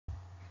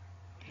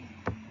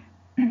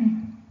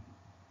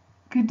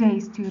Good day,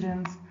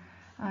 students.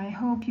 I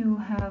hope you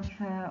have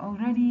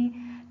already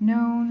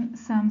known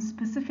some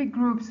specific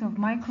groups of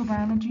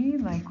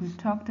microbiology, like we've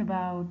talked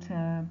about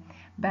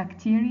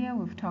bacteria,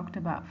 we've talked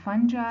about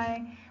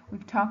fungi,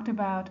 we've talked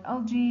about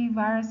algae,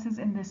 viruses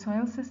in the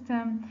soil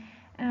system,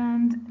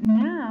 and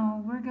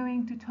now we're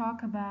going to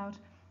talk about,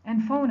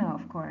 and fauna,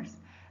 of course.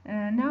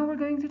 Now we're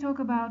going to talk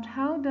about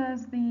how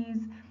does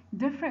these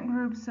different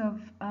groups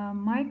of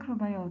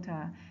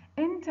microbiota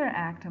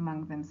interact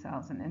among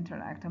themselves and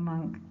interact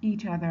among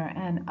each other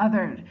and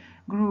other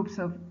groups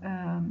of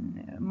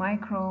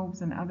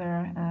microbes and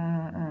other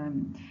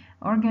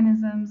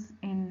organisms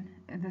in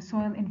the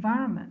soil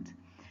environment.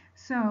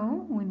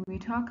 So when we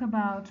talk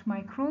about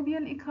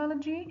microbial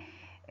ecology,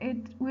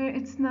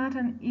 it's not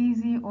an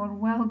easy or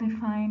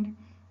well-defined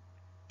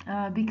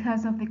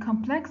because of the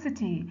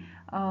complexity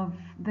of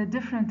the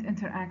different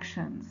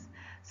interactions.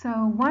 So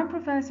one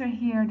professor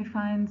here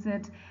defines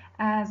it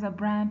as a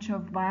branch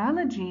of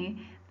biology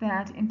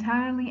that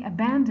entirely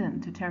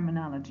abandoned to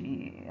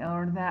terminology,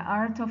 or the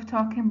art of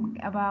talking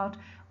about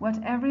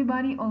what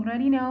everybody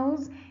already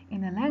knows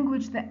in a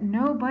language that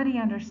nobody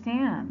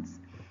understands.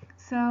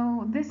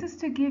 So this is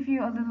to give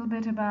you a little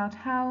bit about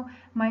how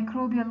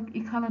microbial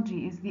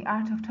ecology is the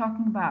art of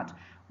talking about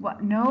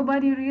what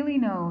nobody really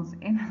knows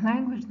in a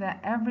language that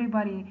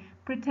everybody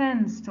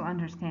pretends to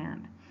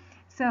understand.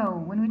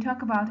 So when we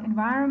talk about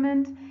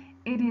environment,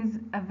 it is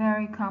a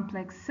very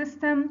complex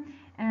system,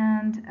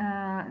 and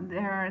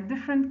there are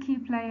different key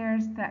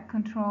players that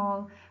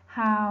control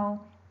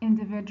how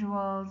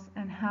individuals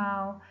and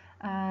how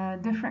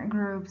different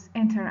groups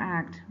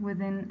interact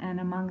within and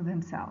among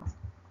themselves.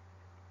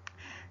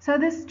 So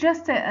this is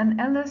just an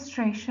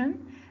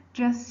illustration,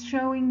 just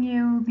showing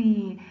you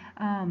the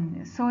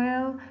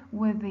soil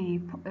with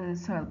the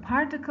soil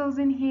particles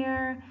in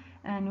here,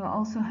 and we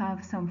also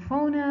have some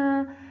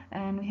fauna,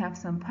 and we have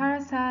some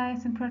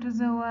parasites and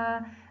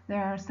protozoa.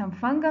 There are some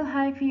fungal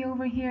hyphae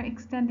over here,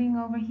 extending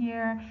over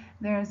here.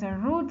 There's a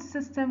root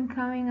system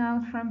coming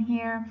out from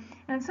here.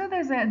 And so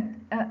there's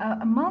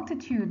a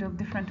multitude of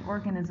different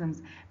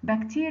organisms.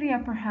 Bacteria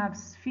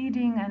perhaps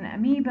feeding an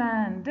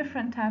amoeba and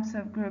different types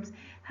of groups.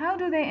 How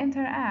do they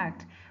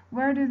interact?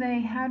 How do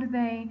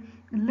they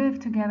live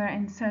together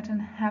in certain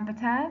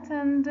habitats?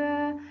 And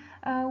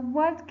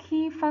what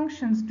key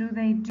functions do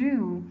they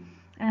do?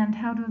 And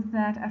how does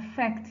that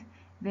affect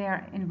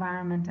their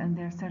environment and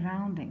their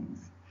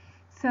surroundings?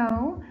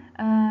 So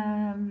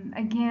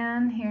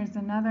again, here's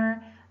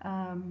another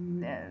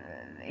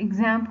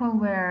example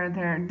where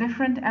there are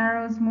different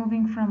arrows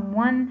moving from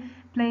one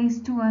place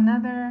to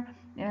another,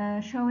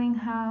 showing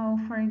how,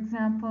 for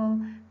example,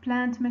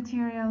 plant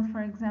material,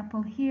 for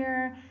example,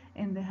 here,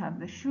 and they have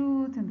the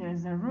shoot and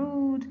there's a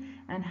root,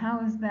 and how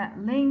is that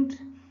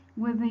linked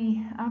with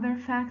the other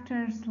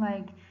factors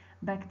like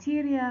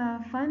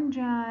bacteria,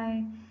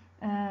 fungi,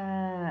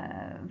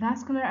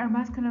 vascular or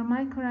vascular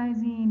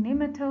mycorrhizae,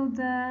 nematodes,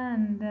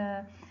 and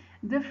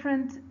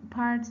different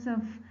parts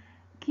of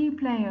key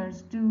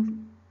players do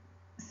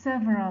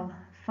several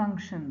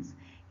functions.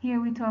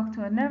 Here we talk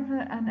to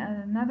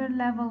another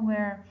level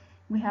where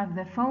we have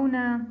the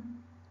fauna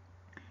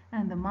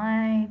and the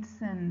mites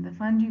and the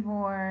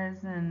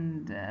fungivores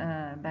and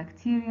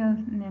bacterial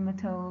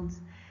nematodes.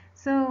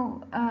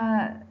 So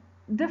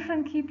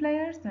different key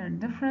players, there are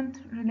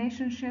different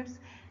relationships,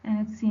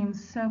 and it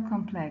seems so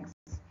complex.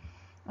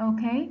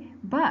 Okay,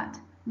 but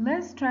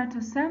let's try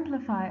to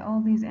simplify all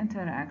these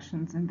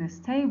interactions in this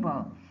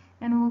table,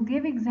 and we'll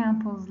give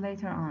examples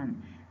later on.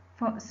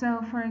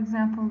 So, for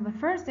example, the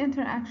first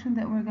interaction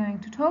that we're going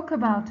to talk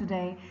about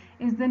today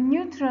is the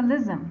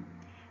neutralism.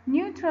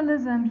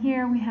 Neutralism,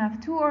 here we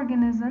have two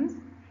organisms,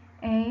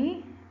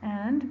 A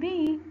and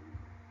B.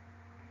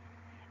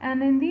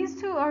 And in these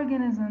two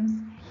organisms,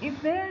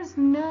 if there's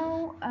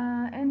no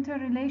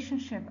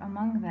interrelationship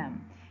among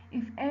them,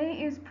 if A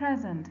is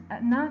present,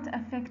 not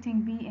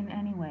affecting B in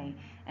any way,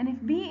 and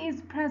if B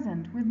is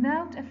present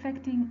without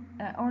affecting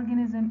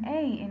organism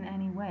A in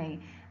any way,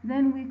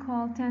 then we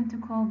tend to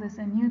call this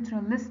a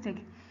neutralistic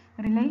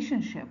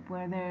relationship,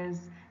 where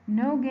there's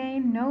no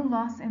gain, no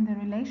loss in the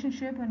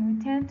relationship, and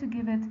we tend to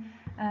give it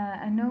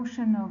a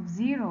notion of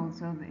zero,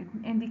 so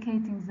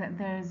indicating that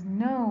there's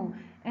no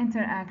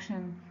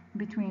interaction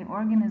between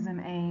organism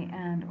A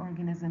and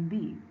organism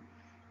B.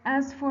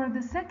 As for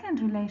the second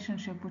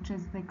relationship, which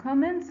is the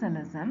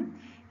commensalism,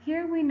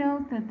 here we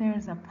note that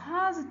there's a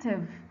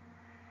positive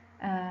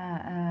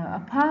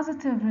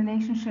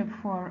relationship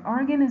for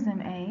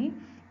organism A,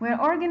 where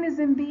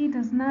organism B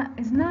is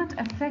not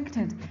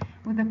affected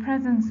with the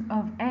presence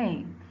of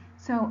A.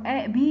 So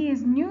B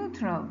is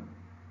neutral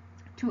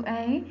to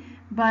A,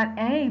 but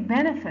A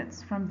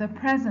benefits from the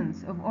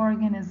presence of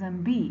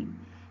organism B.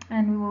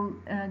 And we will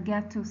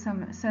get to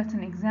some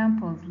certain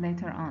examples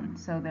later on.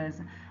 So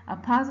there's a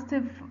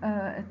positive,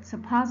 it's a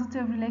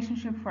positive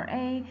relationship for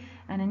A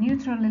and a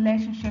neutral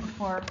relationship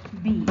for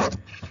B.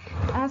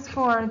 As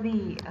for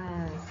the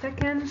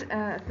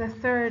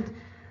third,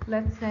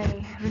 let's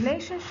say,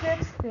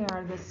 relationships, they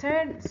are the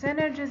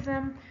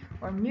synergism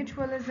or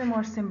mutualism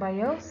or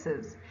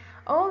symbiosis.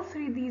 All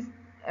three these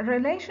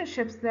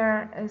relationships,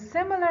 they're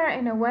similar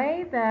in a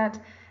way that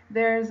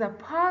there's a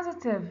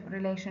positive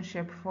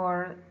relationship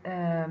for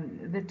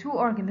the two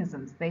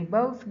organisms. They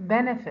both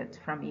benefit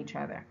from each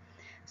other.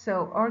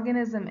 So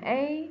organism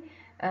A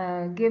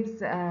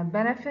gives a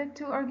benefit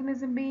to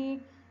organism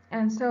B,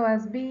 and so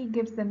as B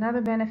gives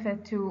another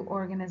benefit to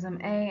organism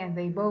A, and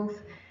they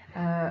both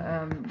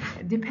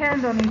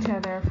depend on each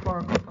other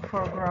for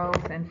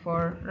growth and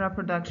for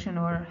reproduction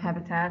or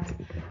habitat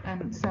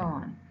and so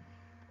on.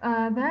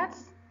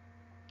 That's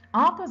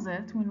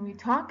opposite when we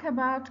talk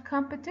about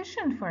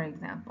competition, for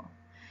example.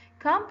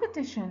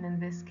 Competition in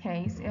this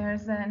case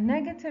is a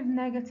negative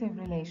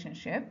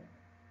relationship.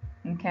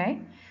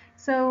 Okay,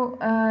 so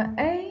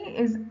A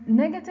is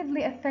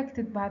negatively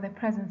affected by the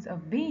presence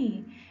of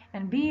B,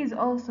 and B is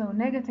also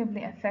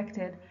negatively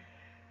affected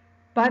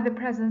by the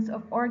presence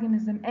of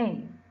organism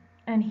A.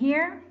 And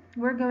here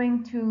we're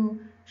going to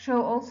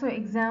show also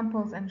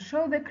examples and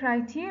show the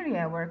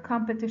criteria where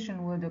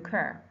competition would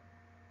occur.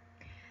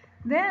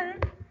 Then,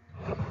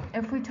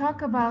 if we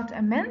talk about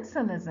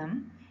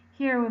amensalism,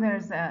 here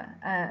there's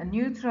a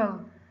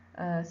neutral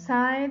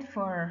side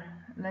for,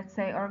 let's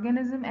say,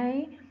 organism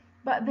A,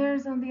 but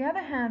there's, on the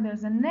other hand,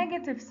 there's a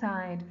negative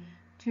side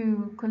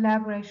to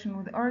collaboration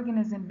with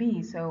organism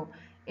B. So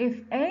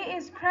if A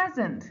is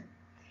present,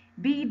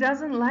 B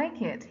doesn't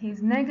like it.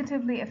 He's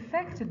negatively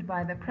affected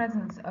by the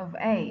presence of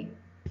A.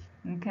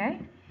 Okay?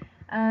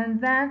 And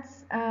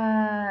that's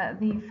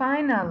the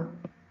final,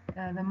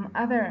 the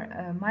other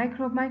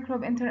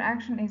microbe-microbe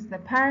interaction is the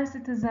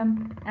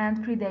parasitism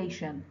and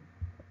predation.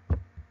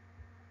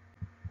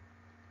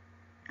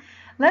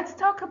 Let's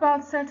talk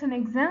about certain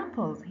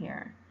examples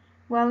here.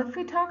 Well, if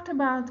we talked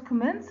about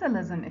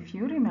commensalism, if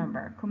you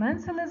remember,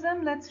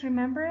 commensalism, let's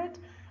remember it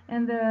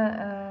in the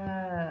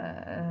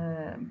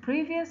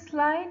previous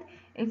slide.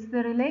 It's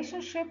the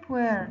relationship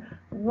where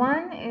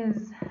one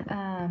is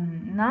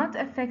not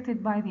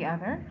affected by the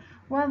other,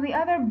 while the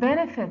other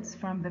benefits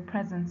from the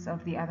presence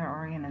of the other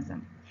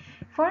organism.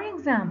 For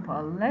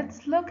example,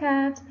 let's look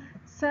at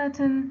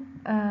certain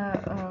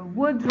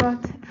wood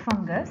rot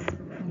fungus,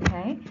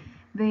 okay?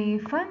 The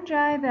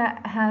fungi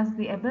that has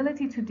the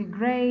ability to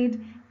degrade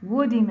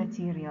woody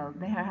material.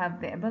 They have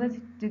the ability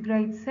to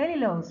degrade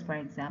cellulose, for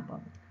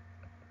example.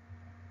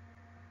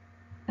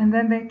 And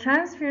then they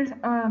transfer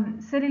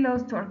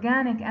cellulose to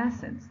organic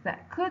acids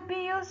that could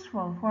be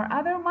useful for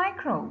other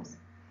microbes.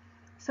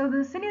 So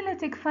the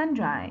cellulitic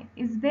fungi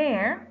is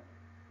there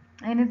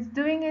and it's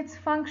doing its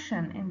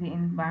function in the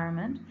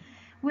environment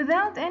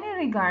without any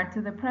regard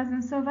to the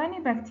presence of any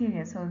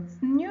bacteria, so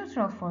it's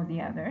neutral for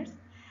the others.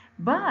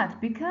 But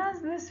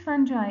because this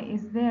fungi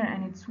is there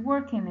and it's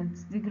working,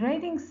 it's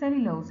degrading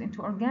cellulose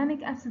into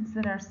organic acids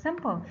that are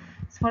simple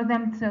for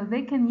them so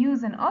they can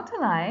use and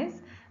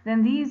utilize,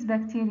 then these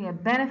bacteria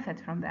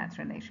benefit from that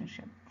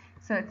relationship.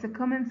 So it's a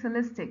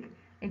commensalistic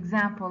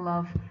example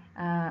of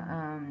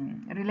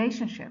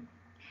relationship.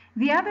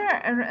 The other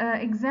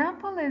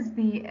example is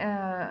the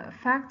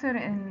factor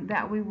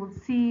that we will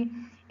see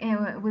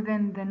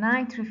within the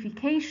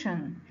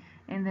nitrification.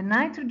 In the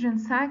nitrogen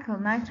cycle,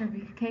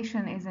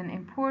 nitrification is an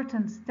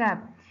important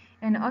step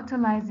in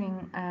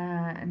utilizing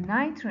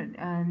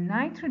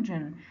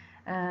nitrogen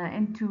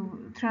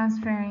into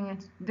transferring it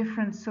to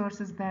different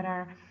sources that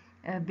are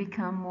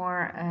become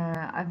more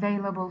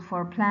available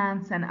for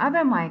plants and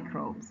other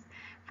microbes.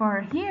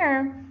 For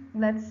here,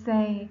 let's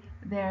say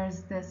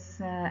there's this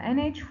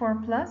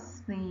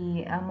NH4+,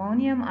 the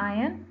ammonium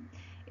ion,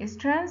 is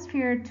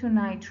transferred to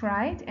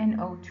nitrite,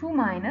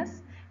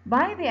 NO2-,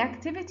 by the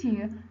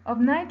activity of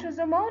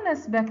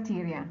nitrosomonas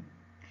bacteria.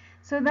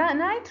 So that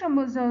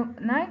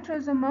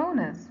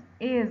nitrosomonas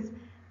is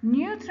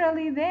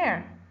neutrally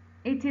there.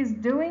 It is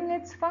doing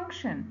its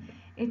function.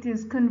 It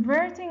is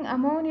converting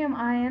ammonium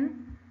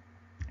ion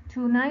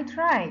to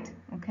nitrite,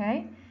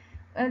 okay?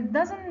 It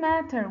doesn't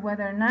matter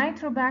whether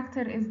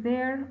nitrobacter is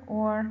there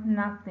or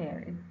not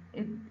there.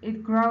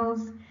 It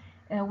grows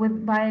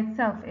by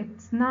itself.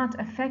 It's not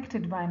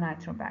affected by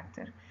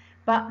nitrobacter.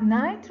 But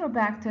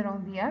nitrobacter,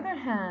 on the other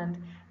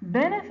hand,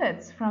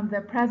 benefits from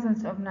the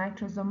presence of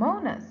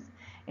nitrosomonas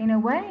in a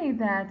way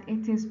that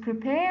it is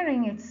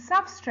preparing its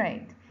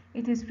substrate.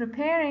 It is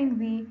preparing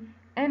the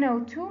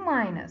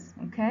NO2-,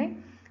 okay?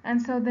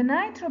 And so the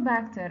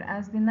nitrobacter,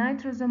 as the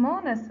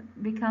nitrosomonas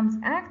becomes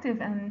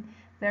active and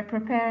they're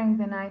preparing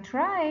the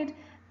nitrite,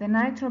 the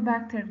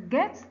nitrobacter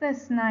gets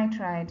this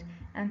nitrite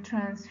and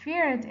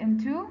transfer it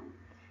into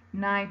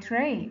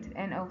nitrate,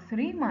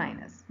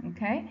 NO3-,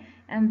 okay?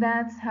 And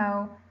that's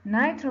how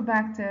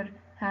nitrobacter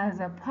has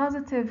a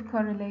positive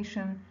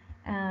correlation,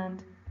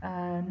 and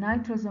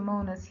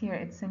nitrosomonas here,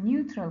 it's a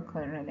neutral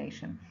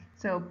correlation.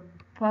 So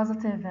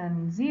positive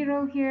and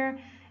 0 here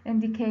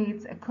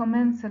indicates a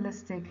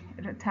commensalistic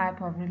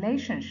type of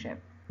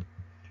relationship.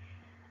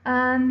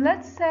 And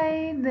let's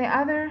say the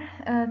other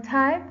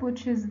type,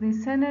 which is the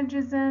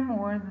synergism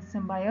or the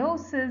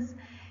symbiosis.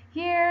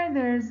 Here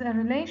there's a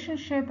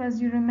relationship, as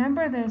you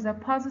remember, there's a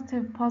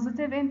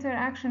positive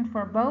interaction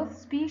for both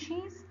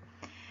species.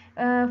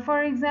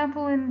 For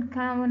example,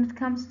 when it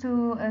comes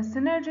to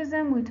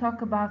synergism, we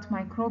talk about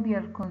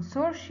microbial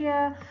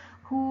consortia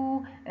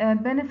who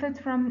benefit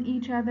from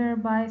each other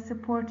by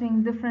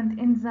supporting different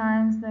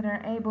enzymes that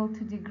are able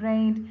to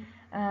degrade,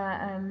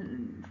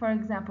 for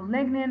example,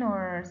 lignin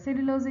or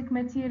cellulosic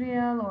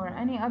material or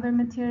any other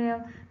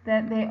material,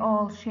 that they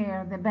all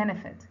share the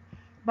benefit.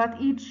 But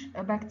each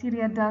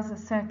bacteria does a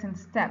certain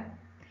step.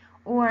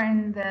 Or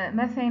in the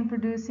methane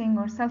producing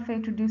or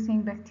sulfate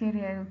reducing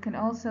bacteria, you can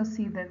also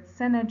see that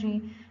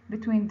synergy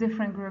between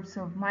different groups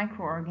of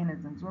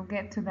microorganisms. We'll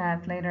get to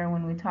that later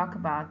when we talk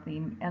about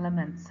the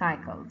element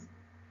cycles.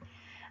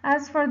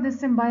 As for the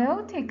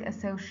symbiotic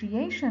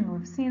association,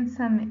 we've seen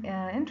some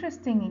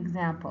interesting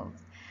examples.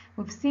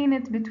 We've seen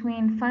it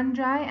between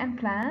fungi and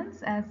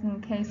plants, as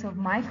in case of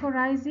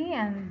mycorrhizae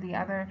and the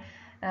other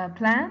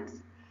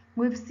plants.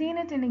 We've seen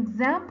it in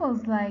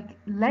examples like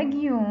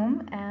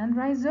legume and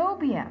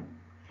rhizobia.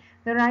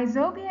 The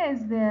rhizobia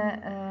is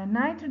the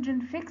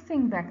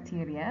nitrogen-fixing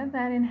bacteria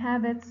that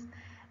inhabits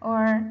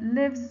or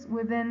lives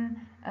within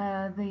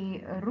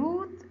the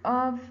root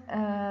of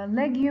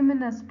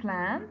leguminous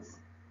plants,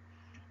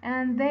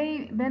 and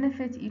they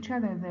benefit each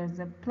other. There's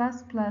a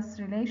plus-plus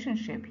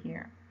relationship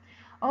here.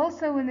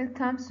 Also, when it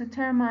comes to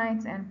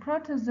termites and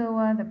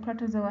protozoa, the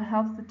protozoa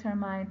helps the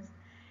termites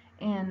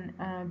in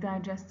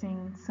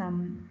digesting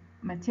some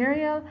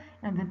material,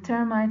 and the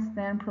termites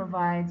then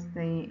provides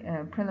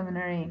the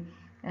preliminary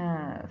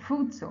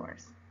food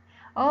source.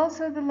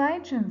 Also, the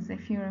lichens,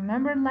 if you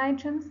remember,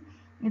 lichens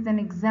is an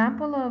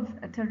example of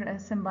a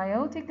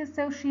symbiotic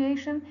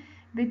association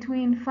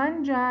between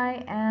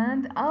fungi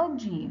and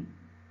algae,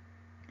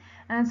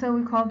 and so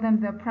we call them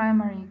the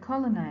primary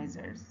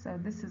colonizers. So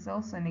this is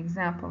also an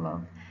example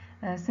of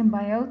a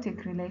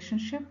symbiotic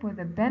relationship with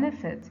a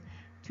benefit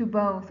to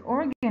both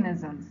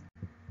organisms.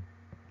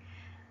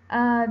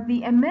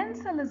 The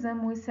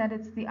amensalism, we said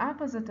it's the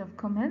opposite of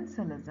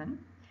commensalism,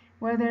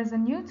 where there's a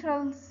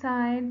neutral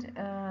side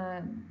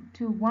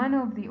to one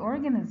of the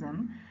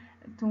organisms,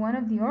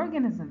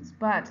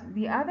 but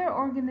the other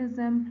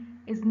organism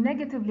is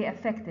negatively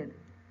affected.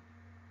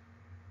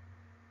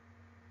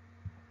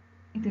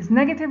 It is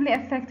negatively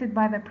affected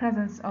by the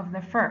presence of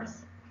the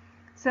first.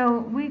 So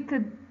we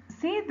could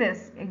see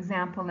this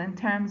example in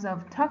terms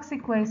of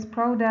toxic waste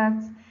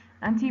products,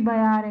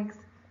 antibiotics,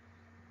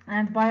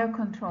 and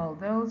biocontrol.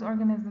 Those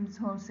organisms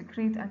who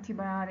secrete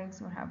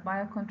antibiotics or have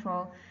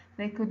biocontrol,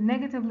 they could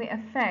negatively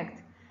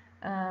affect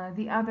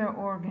the other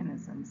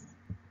organisms.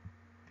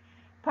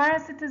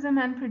 Parasitism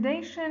and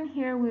predation.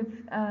 Here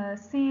we've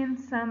seen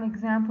some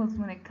examples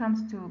when it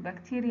comes to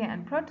bacteria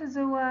and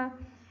protozoa.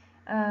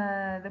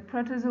 The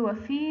protozoa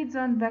feeds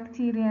on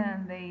bacteria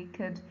and they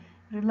could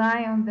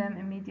rely on them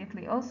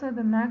immediately. Also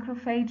the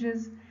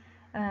macrophages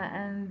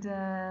and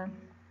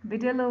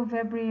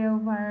Bidillo-Vibrio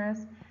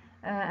virus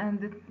and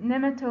the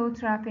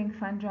nematode-trapping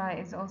fungi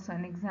is also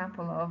an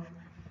example of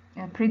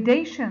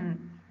predation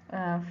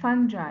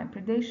fungi,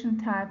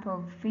 predation type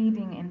of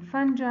feeding in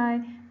fungi,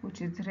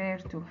 which is rare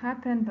to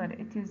happen, but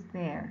it is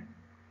there.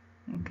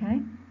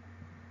 Okay.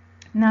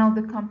 Now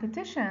the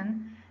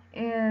competition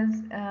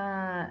is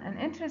an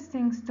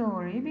interesting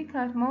story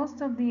because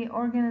most of the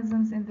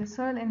organisms in the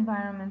soil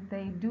environment,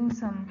 they do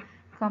some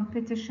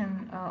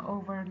competition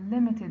over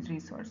limited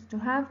resource. To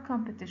have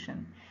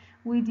competition,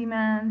 we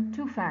demand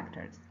two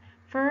factors.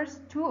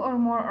 First, two or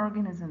more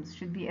organisms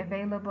should be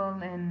available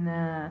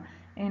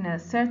in a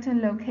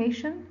certain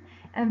location,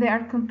 and they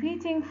are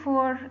competing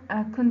for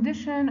a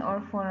condition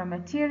or for a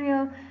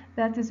material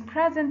that is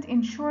present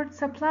in short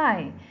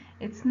supply.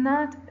 It's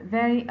not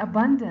very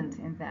abundant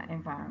in that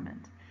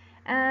environment.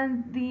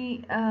 And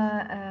the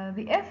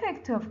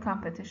effect of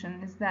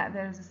competition is that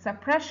there's a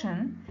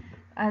suppression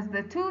as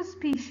the two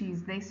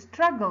species, they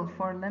struggle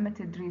for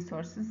limited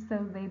resources,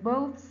 so they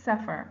both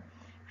suffer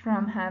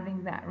from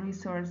having that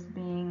resource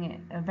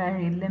being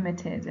very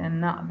limited and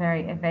not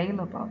very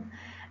available.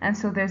 And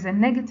so there's a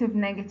negative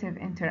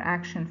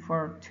interaction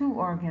for two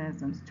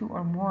organisms, two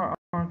or more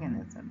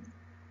organisms.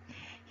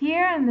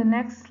 Here in the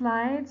next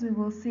slides, we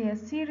will see a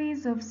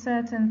series of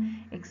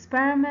certain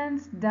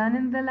experiments done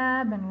in the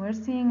lab, and we're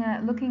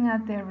looking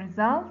at their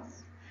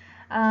results.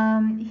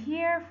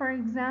 Here, for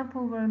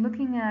example, we're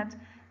looking at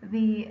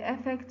the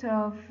effect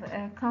of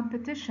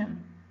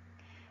competition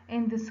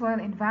in the soil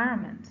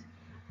environment.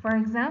 For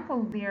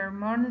example, we are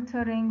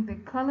monitoring the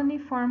colony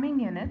forming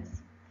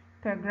units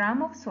per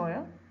gram of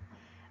soil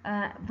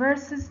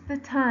versus the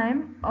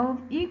time of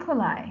E.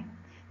 coli.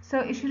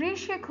 So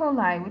Escherichia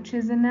coli, which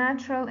is a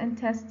natural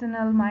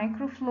intestinal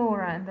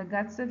microflora in the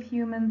guts of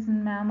humans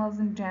and mammals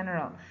in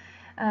general,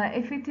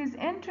 if it is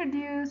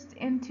introduced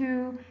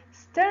into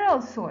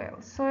sterile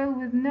soil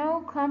with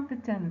no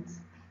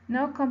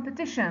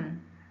competition,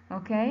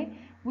 okay,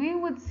 we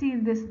would see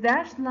this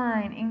dashed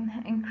line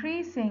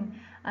increasing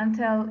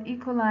until E.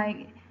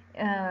 coli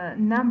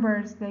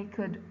numbers, they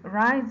could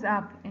rise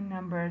up in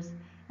numbers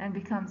and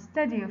become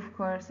steady, of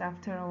course,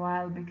 after a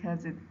while,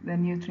 because the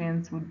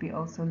nutrients would be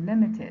also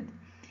limited.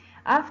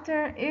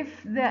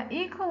 If the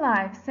E.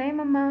 coli, same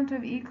amount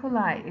of E.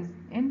 coli is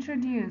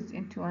introduced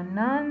into a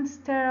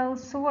non-sterile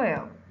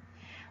soil,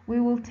 we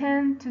will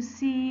tend to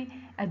see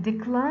a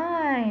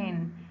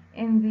decline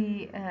in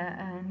the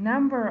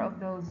number of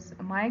those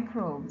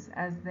microbes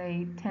as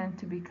they tend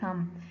to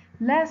become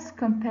less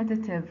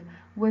competitive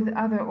with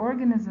other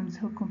organisms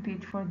who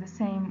compete for the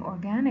same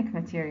organic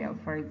material,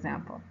 for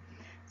example.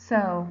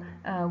 So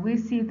we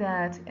see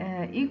that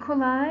E.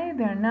 coli,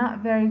 they're not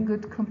very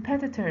good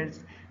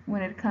competitors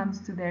when it comes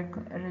to their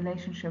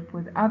relationship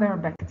with other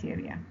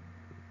bacteria.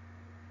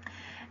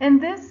 In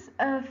this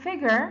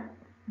figure,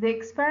 the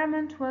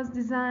experiment was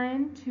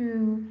designed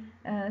to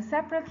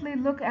separately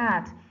look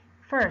at,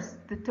 first,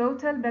 the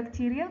total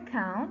bacterial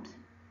count,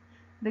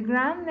 the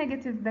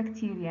gram-negative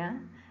bacteria,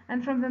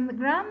 and from the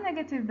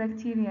gram-negative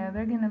bacteria,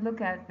 they're going to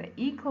look at the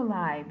E.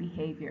 coli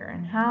behavior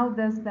and how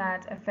does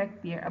that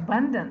affect their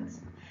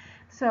abundance.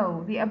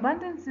 So the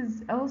abundance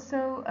is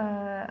also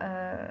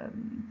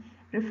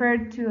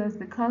referred to as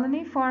the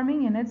colony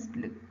forming units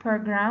per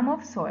gram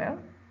of soil.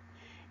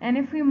 And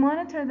if we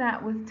monitor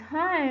that with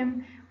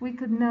time, we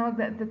could know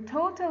that the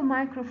total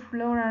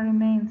microflora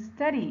remains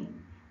steady.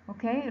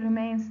 Okay, it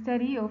remains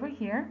steady over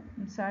here.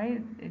 I'm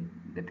sorry,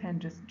 the pen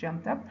just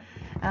jumped up.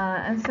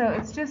 And so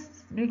it's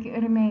just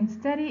it remains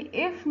steady.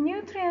 If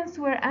nutrients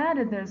were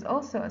added, there's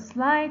also a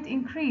slight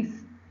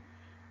increase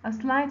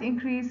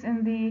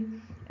in the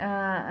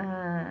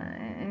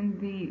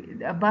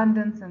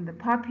abundance and the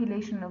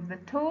population of the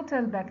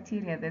total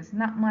bacteria. There's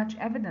not much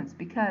evidence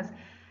because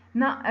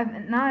not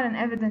an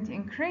evident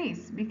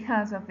increase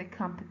because of the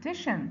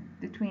competition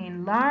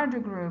between larger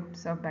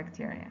groups of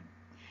bacteria.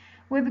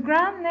 With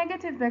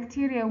gram-negative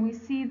bacteria, we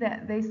see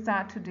that they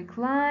start to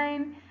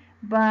decline,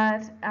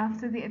 but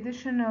after the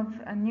addition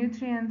of a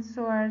nutrient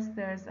source,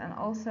 there's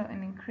also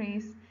an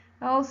increase.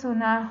 Also,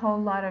 not a whole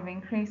lot of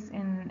increase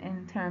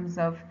in terms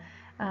of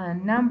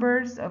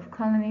numbers of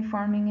colony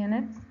forming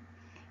units.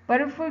 But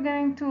if we're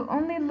going to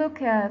only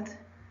look at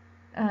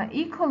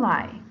E.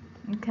 coli,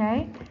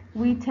 okay,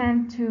 we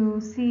tend to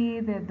see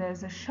that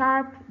there's a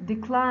sharp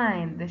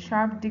decline, the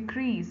sharp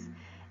decrease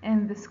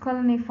in the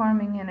colony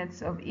forming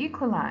units of E.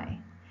 coli.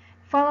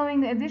 Following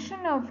the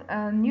addition of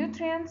a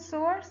nutrient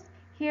source,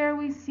 here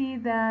we see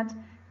that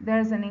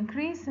there's an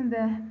increase in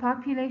the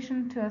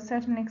population to a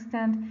certain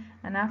extent,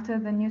 and after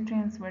the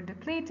nutrients were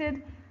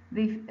depleted,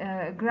 the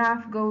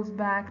graph goes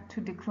back to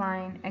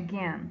decline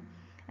again.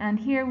 And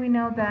here we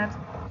know that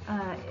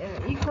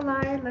E.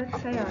 coli,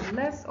 let's say,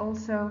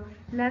 are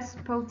less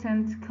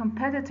potent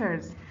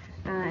competitors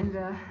in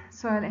the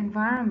soil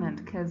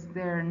environment because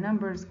their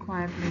numbers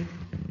quietly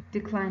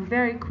decline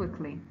very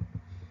quickly.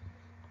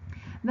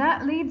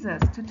 That leads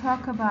us to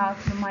talk about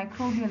the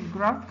microbial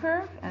growth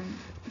curve, and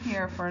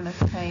here for,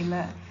 let's say,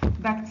 the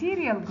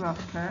bacterial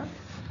growth curve.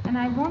 And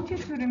I want you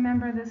to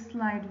remember this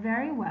slide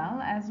very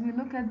well as we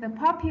look at the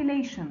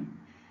population,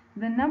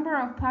 the number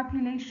of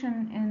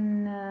population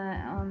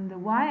on the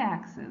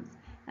y-axis,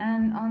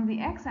 and on the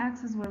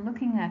x-axis we're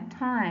looking at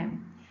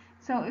time.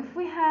 So if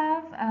we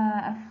have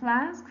a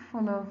flask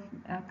full of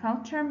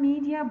culture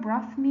media,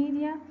 broth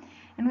media,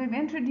 and we've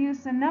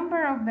introduced a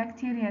number of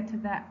bacteria to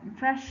that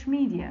fresh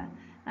media,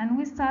 and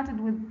we started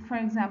with, for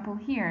example,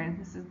 here,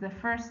 this is the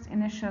first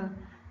initial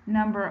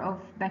number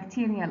of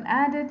bacteria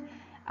added.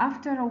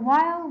 After a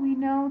while, we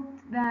note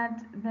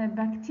that the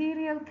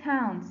bacterial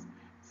counts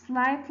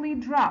slightly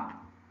drop.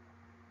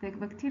 The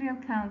bacterial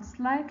counts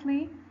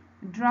slightly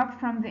drop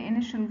from the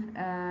initial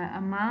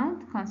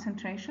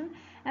concentration,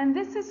 and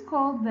this is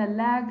called the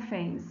lag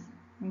phase.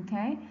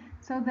 Okay,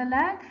 so the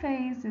lag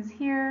phase is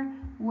here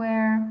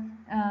where,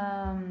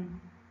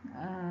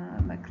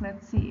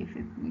 let's see if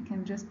we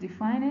can just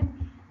define it.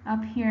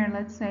 Up here,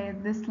 let's say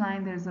at this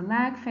line, there's a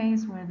lag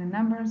phase where the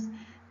numbers,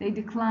 they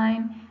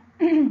decline.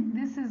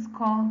 This is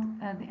called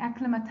the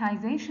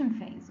acclimatization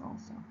phase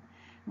also,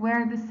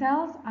 where the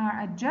cells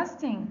are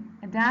adapting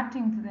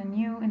to the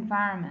new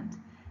environment.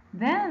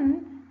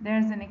 Then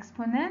there's an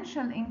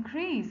exponential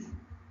increase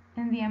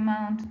in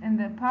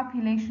the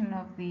population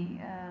of the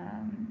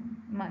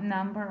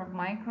number of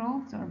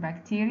microbes or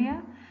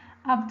bacteria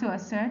up to a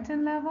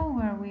certain level,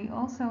 where we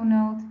also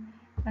note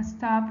a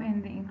stop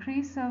in the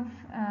increase of,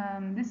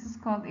 this is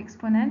called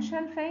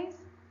exponential phase.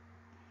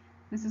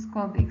 This is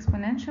called the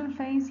exponential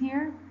phase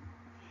here.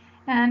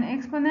 And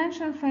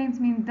exponential phase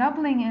means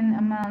doubling in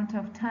amount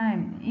of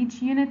time.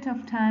 Each unit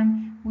of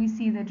time, we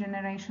see the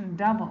generation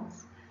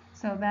doubles.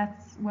 So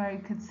that's where you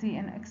could see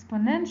an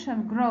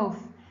exponential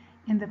growth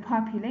in the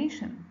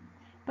population.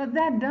 But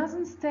that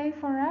doesn't stay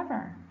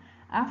forever.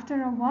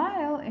 After a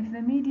while, if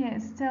the media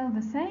is still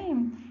the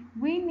same,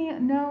 we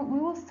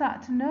will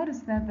start to notice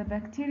that the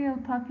bacterial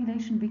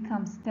population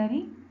becomes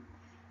steady,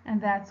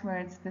 and that's where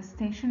it's the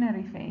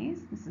stationary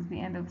phase. This is the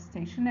end of the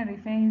stationary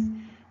phase,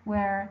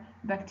 where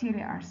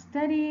bacteria are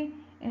steady,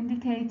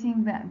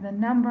 indicating that the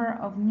number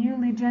of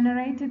newly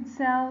generated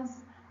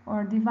cells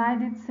or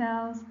divided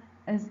cells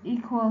is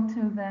equal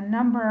to the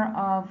number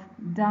of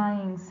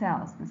dying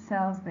cells. The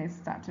cells, they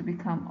start to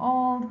become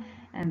old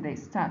and they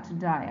start to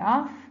die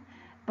off.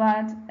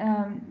 But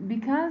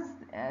because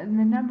the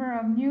number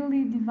of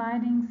newly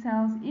dividing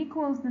cells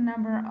equals the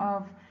number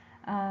of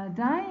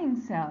dying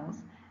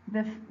cells,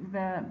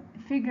 the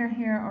figure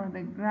here, or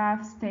the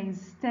graph,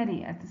 stays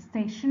steady at the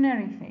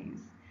stationary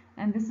phase,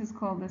 and this is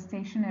called the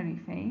stationary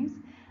phase.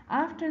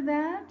 After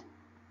that,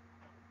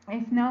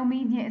 if no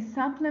media is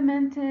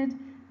supplemented,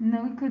 we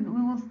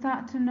will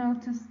start to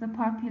notice the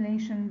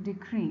population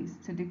decrease,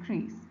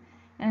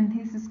 and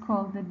this is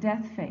called the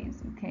death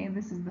phase. Okay,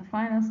 this is the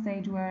final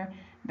stage where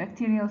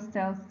bacterial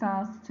cells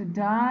starts to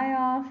die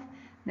off.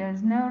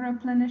 There's no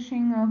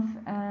replenishing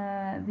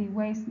of the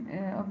waste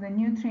of the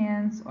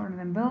nutrients, or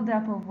the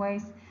buildup of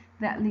waste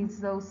that leads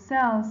those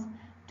cells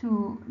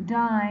to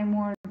die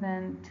more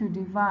than to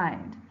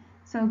divide.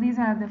 So these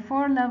are the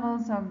 4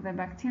 levels of the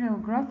bacterial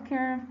growth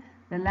curve: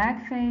 the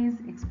lag phase,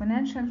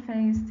 exponential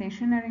phase,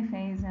 stationary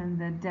phase, and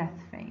the death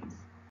phase.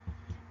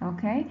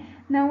 Okay,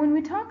 now when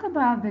we talk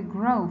about the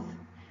growth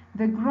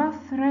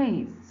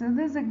rate, so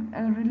there's a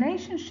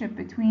relationship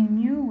between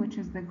mu, which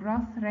is the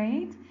growth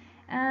rate,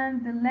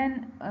 and the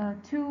ln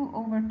 2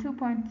 over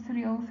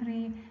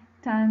 2.303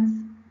 times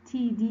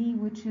Td,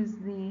 which is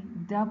the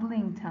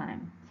doubling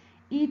time.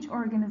 Each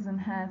organism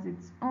has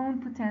its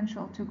own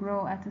potential to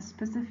grow at a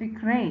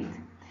specific rate,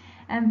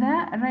 and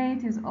that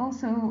rate is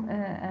also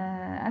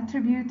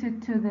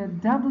attributed to the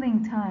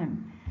doubling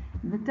time.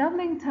 The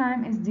doubling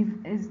time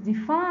is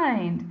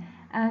defined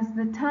as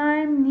the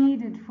time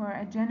needed for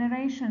a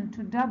generation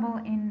to double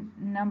in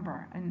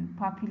number, and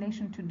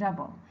population to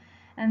double.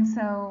 And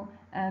so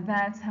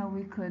that's how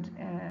we could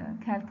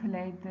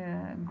calculate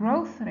the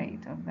growth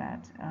rate of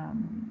that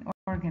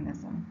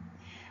organism.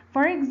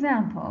 For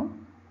example,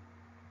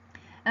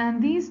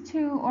 and these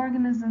 2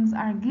 organisms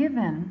are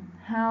given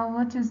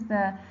what is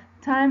the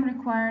time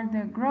required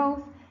their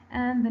growth,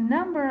 and the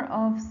number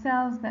of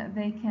cells that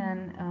they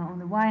can, on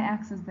the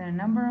y-axis, their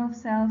number of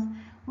cells.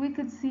 We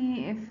could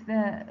see if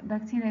the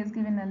bacteria is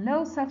given a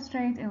low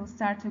substrate, it will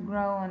start to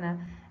grow on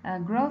a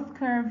growth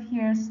curve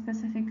here,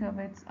 specific of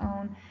its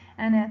own,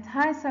 and at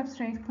high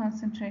substrate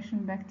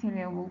concentration,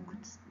 bacteria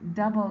could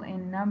double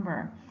in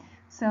number.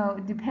 So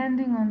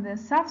depending on the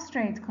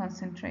substrate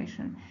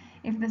concentration,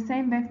 if the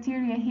same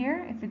bacteria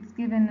here, if it's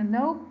given a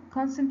low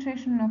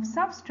concentration of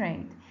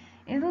substrate,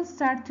 it will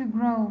start to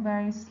grow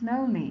very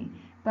slowly.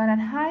 But at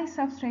high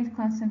substrate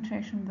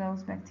concentration,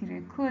 those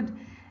bacteria could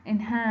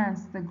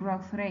enhance the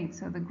growth rate,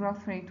 so the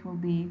growth rate will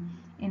be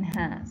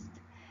enhanced.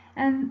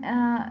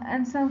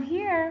 And so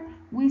here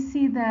we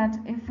see that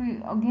if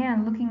we,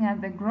 again, looking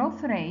at the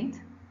growth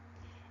rate,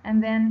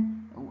 and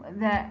then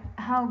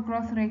how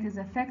growth rate is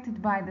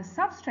affected by the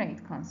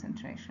substrate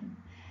concentration.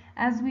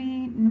 As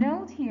we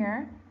note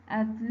here,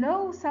 at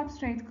low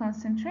substrate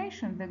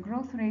concentration, the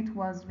growth rate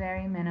was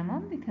very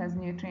minimum because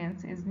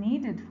nutrients is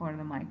needed for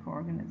the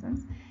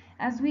microorganisms.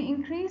 As we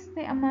increase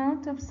the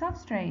amount of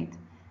substrate,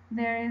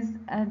 there is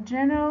a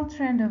general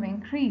trend of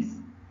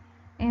increase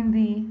in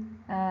the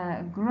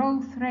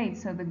growth rate.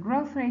 So the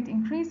growth rate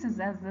increases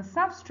as the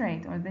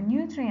substrate or the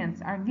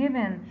nutrients are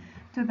given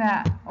to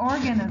that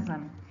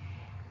organism.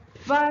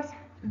 But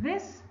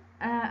this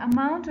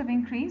amount of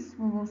increase,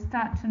 we will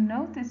start to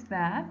notice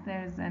that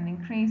there's an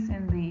increase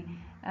in the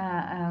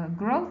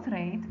growth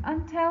rate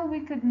until we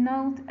could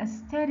note a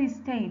steady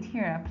state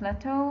here, a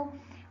plateau,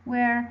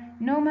 where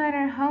no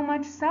matter how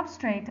much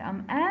substrate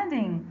I'm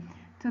adding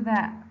to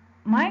that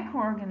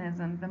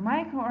microorganism, the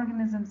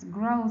microorganisms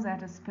grows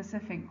at a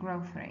specific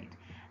growth rate.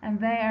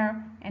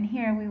 And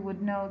here we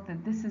would note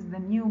that this is the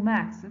new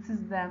max. This is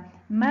the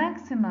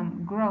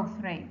maximum growth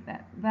rate,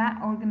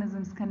 that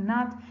organisms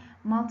cannot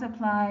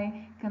multiply,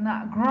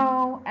 cannot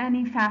grow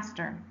any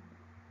faster.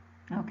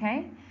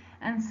 Okay?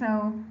 And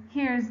so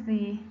here's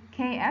the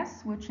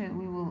Ks, which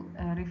we will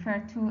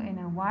refer to in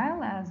a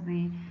while as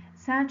the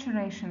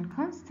saturation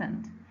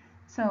constant.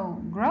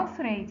 So growth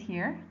rate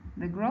here,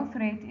 the growth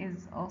rate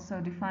is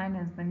also defined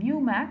as the mu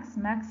max,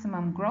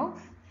 maximum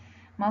growth,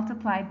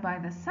 multiplied by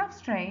the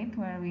substrate,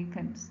 where we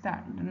could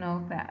start to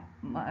note that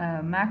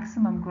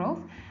maximum growth,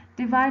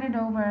 divided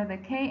over the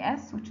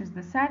Ks, which is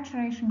the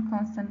saturation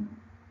constant,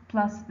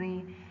 plus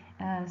the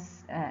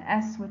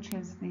S, which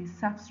is the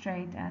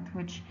substrate at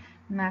which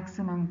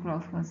maximum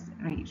growth was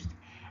reached.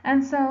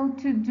 And so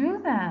to do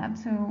that,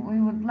 so we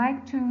would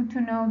like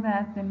to know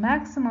that the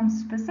maximum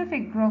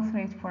specific growth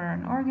rate for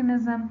an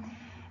organism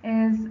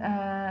is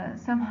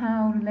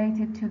somehow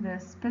related to the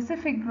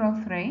specific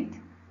growth rate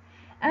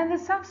and the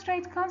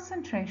substrate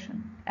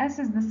concentration. S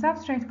is the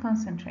substrate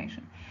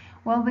concentration.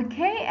 Well, the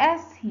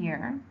Ks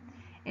here,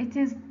 it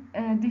is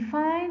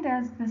defined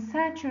as the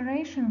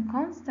saturation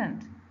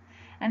constant.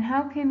 And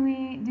how can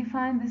we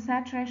define the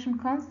saturation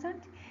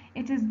constant?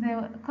 It is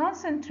the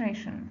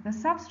concentration, the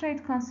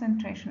substrate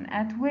concentration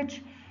at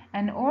which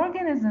an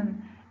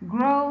organism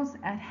grows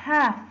at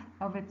half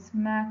of its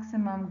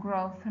maximum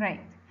growth rate.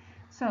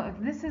 So if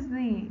this is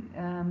the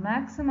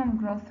maximum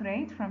growth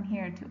rate from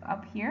here to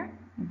up here,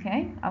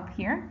 okay, up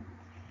here,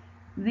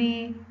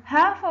 the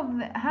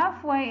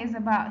halfway is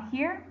about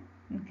here,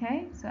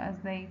 okay, so as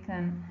they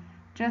can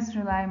just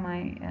rely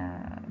my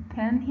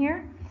pen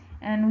here,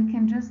 and we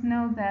can just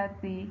know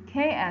that the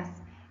Ks,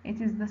 it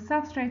is the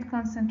substrate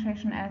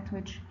concentration at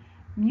which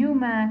mu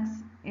max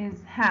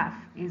is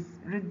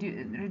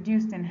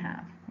reduced in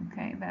half.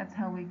 Okay, that's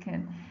how we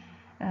can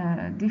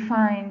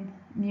define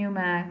mu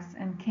max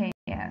and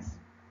Ks.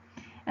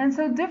 And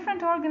so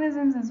different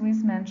organisms, as we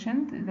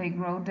mentioned, they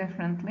grow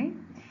differently.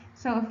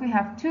 So if we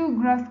have two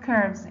growth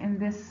curves in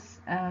this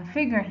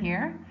figure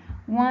here,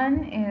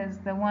 one is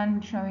the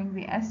one showing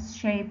the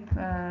S-shape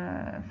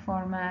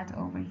format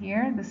over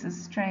here. This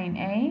is strain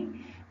A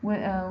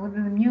with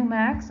the mu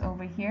max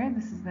over here.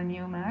 This is the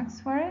mu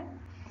max for it.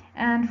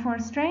 And for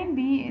strain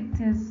B,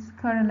 it is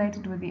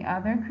correlated with the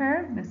other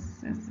curve.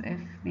 This is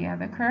the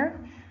other curve.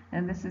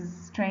 And this is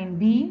strain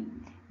B.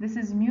 This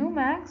is mu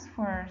max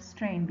for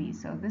strain B.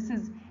 So this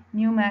is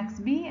mu max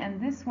B, and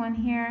this one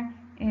here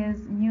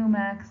is mu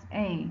max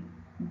A.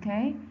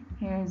 Okay,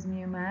 here is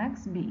mu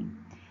max B.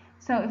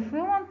 So if we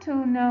want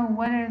to know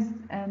what is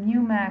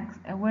mu max,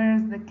 where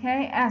is the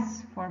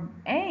Ks for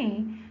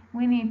A,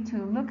 we need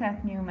to look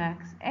at mu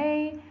max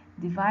A,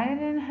 divide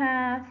it in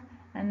half,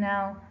 and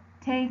now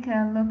take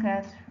a look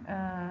at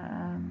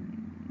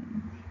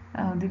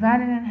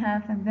divide it in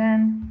half, and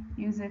then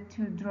use it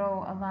to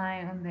draw a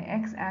line on the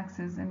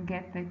x-axis and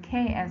get the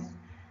Ks,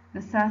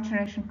 the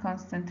saturation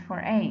constant for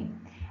A.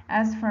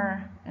 As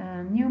for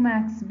mu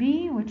max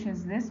B, which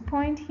is this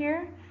point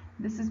here,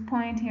 this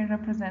point here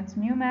represents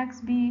mu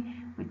max B.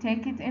 We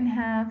take it in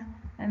half,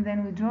 and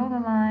then we draw the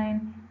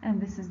line, and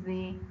this is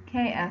the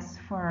Ks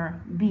for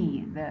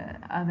B, the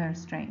other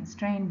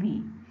strain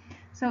B.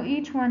 So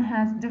each one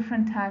has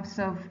different types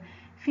of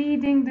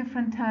feeding,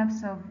 different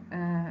types of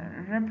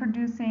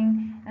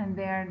reproducing, and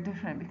they are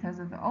different because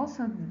of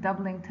also the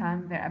doubling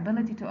time, their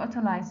ability to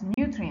utilize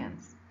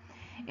nutrients.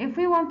 If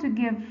we want to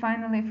give,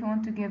 finally, if we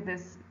want to give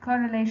this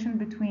correlation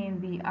between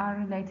the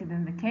R-related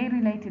and the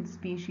K-related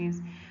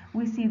species,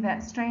 we see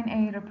that strain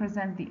A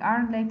represents the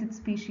R-related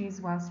species,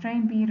 while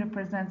strain B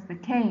represents the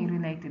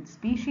K-related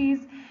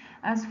species.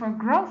 As for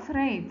growth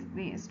rate,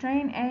 the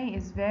strain A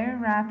is very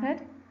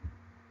rapid,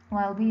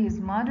 while B is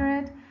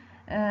moderate.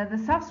 The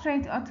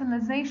substrate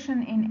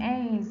utilization in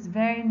A is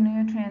very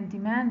nutrient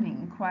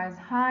demanding, requires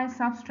high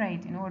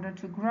substrate in order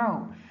to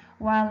grow,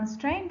 while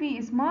strain B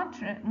is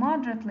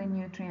moderately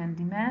nutrient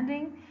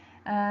demanding.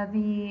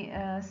 The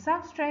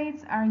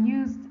substrates are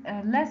used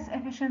less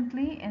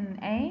efficiently in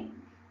A,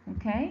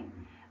 okay,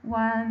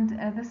 while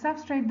the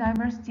substrate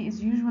diversity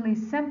is usually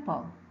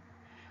simple.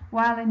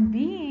 While in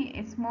B,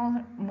 it's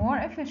more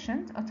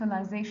efficient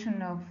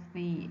utilization of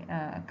the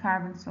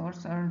carbon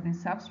source or the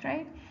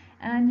substrate,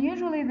 and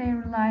usually they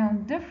rely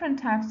on different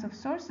types of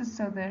sources,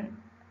 so the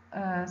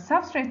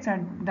substrates are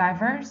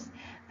diverse,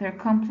 they're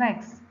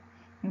complex,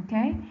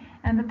 okay?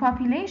 And the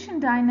population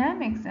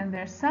dynamics and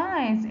their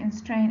size in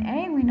strain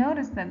A, we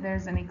notice that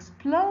there's an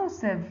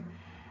explosive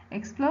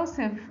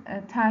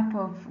type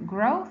of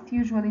growth,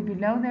 usually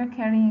below their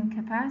carrying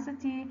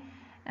capacity,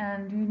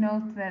 and you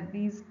note that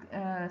these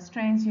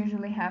strains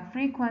usually have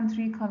frequent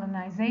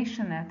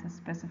recolonization at a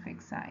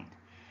specific site.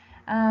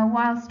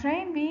 While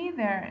strain B,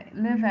 they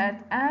live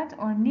at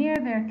or near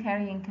their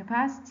carrying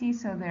capacity,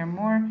 so they're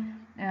more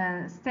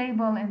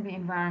stable in the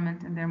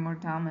environment and they're more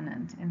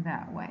dominant in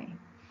that way.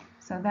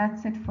 So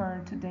that's it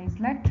for today's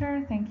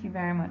lecture. Thank you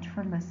very much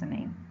for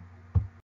listening.